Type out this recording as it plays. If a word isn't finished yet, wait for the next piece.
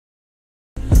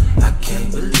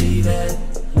believe it.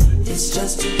 It's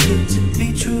just too good to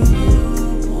be true.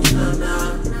 Oh na na,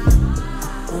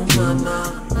 oh na na,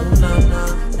 oh na na,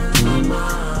 oh na na.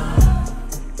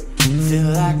 Feel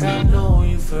like I've known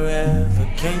you forever.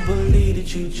 Can't believe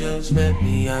that you just met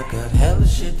me. I got hella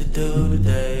shit to do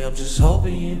today. I'm just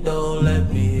hoping you don't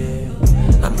let me in.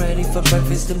 I'm ready for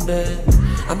breakfast in bed.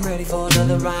 I'm ready for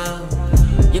another round.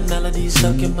 Your melody's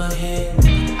stuck in my head.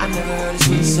 I never heard a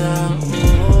sweet sound.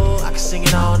 Oh, I can sing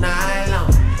it all night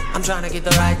long. I'm trying to get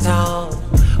the right tone.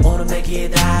 Wanna make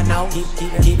it high note.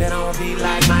 Keep it on repeat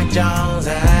like Mike Jones.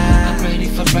 I'm ready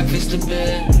for breakfast in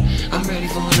bed. I'm ready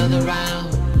for another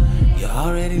round. You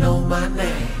already know my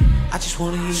name. I just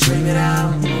wanna hear you scream it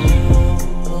out. Oh,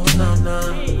 oh na na,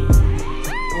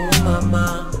 oh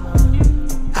mama.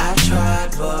 I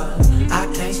tried, but I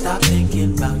can't stop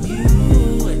thinking about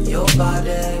you and your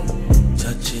body,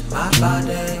 touching my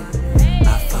body.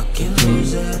 I fucking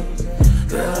lose it.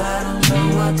 Girl, I don't know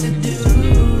what to do.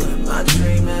 Am I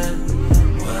dreaming?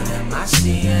 What am I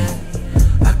seeing?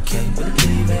 I can't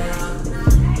believe it.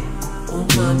 Oh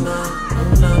mama,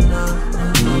 oh na na,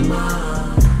 oh mama.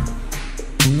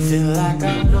 Feel like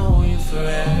I've known you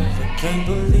forever. Can't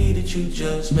believe that you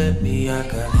just met me. I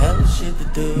got hella shit to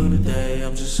do today.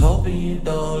 I'm just hoping you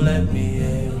don't let me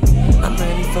in. I'm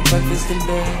ready for breakfast in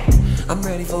bed. I'm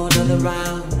ready for another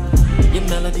round. Your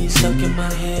melody's stuck in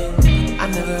my head. I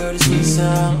never heard a sweet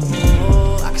sound.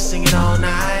 Oh, I can sing it all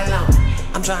night long.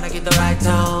 I'm trying to get the right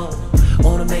tone.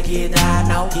 Wanna make it high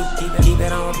note. Keep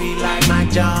it on repeat like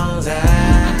Mike Jones.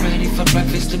 I'm ready for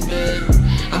breakfast in bed.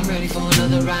 I'm ready for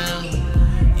another round.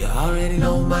 You already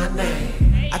know my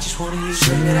name. I just wanna hear you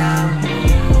scream it out.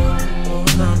 Oh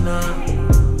na na,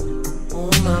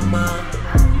 oh mama.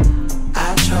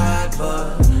 I tried,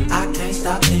 but I can't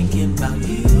stop thinking about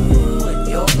you and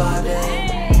your body,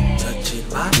 touching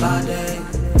my body.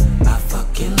 I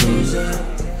fucking lose it.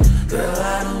 Girl,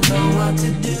 I don't know what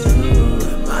to do.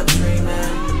 Am I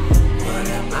dreaming? What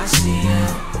am I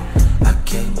seeing? I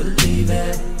can't believe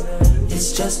it.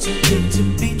 It's just too good to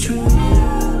be true.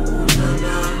 Oh na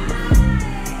na,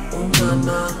 oh na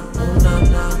na, oh na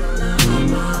na, oh na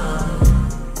na.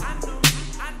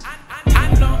 I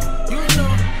know, you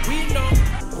know, we know.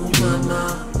 Oh na na,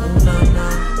 oh na na,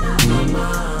 oh na na.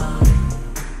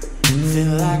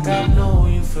 Feel like I've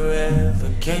known you forever.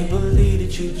 Can't believe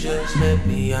that you just met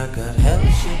me. I got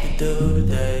hella shit to do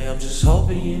today. I'm just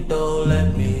hoping you don't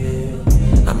let me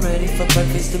in. I'm ready for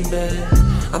breakfast in bed.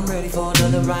 I'm ready for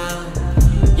another round.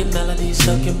 Your melody's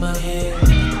stuck in my head.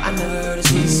 I never heard a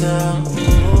sweet sound.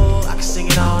 Oh, I can sing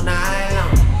it all night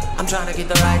long. I'm trying to get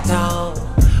the right tone.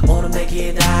 Wanna make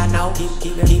it high note.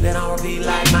 Keep it on repeat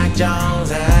like Mike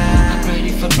Jones. I'm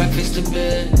ready for breakfast in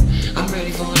bed. I'm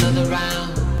ready for another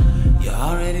round. You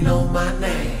already know my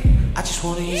name. I just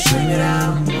wanna hear you scream it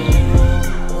out.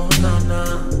 Oh na na,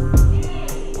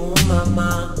 oh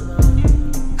mama.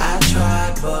 I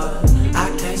tried, but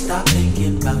I can't stop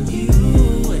thinking about you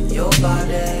and your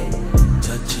body,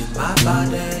 touching my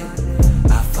body.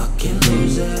 I fucking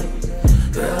lose it.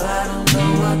 Girl, I don't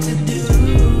know what to do.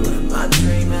 Am I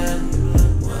dreaming?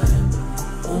 What?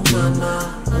 Oh na na,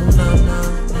 oh na na,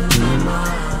 oh na na.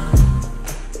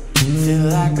 Feel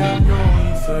like I've known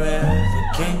you forever.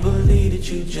 Can't believe that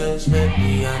you just met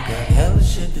me. I got hella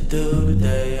shit to do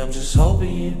today. I'm just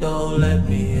hoping you don't let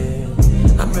me in.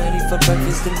 I'm ready for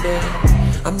breakfast in bed.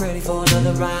 I'm ready for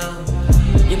another round.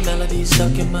 Your melody's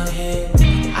stuck in my head.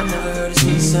 I never heard a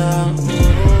sweet sound.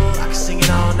 Oh, I can sing it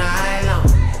all night long.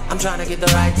 I'm trying to get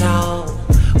the right tone.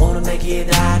 Wanna make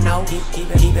it high note. Keep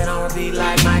it on repeat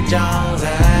like Mike Jones.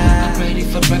 I'm ready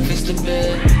for breakfast in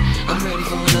bed. I'm ready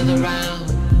for another round.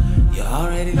 You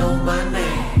already know my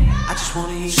name. I just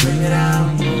wanna hear you scream it out.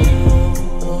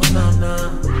 Oh na na,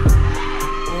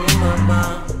 oh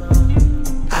mama.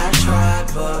 I tried,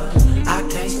 but I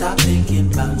can't stop thinking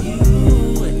about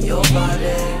you and your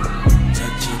body,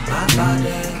 touching my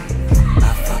body.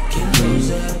 I fucking lose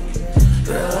it.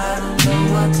 Girl, I don't know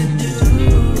what to do.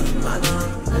 My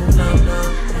oh na na,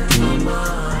 oh mama.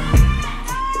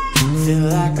 Feel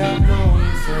like I've known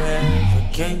you forever.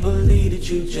 Can't believe that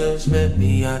you just met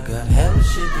me. I got hella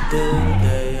shit to do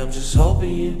today. I'm just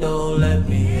hoping you don't let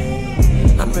me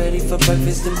in. I'm ready for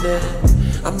breakfast in bed.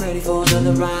 I'm ready for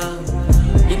another round.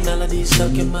 Your melody's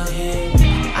stuck in my head.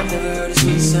 I never heard a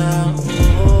sweet sound.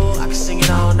 Oh, I can sing it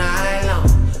all night long.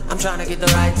 I'm trying to get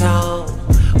the right tone.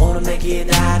 Wanna make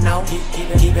it high note.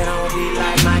 Keep it on repeat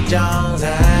like Mike Jones.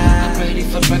 I'm ready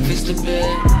for breakfast in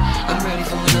bed. I'm ready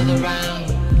for another round.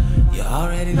 You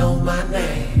already know my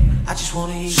name. I just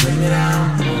wanna hear you scream it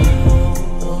out.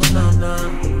 Oh na na,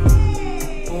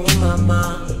 oh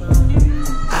mama.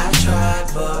 I tried,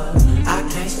 but I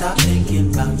can't stop stop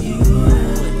thinking about you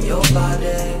and your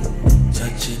body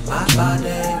touching my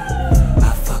body.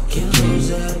 I fucking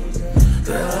lose it.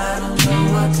 Girl, I don't know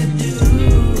what to do.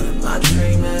 Am I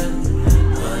dreaming?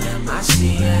 What am I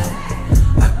seeing?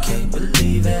 I can't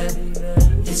believe it.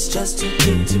 It's just too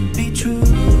good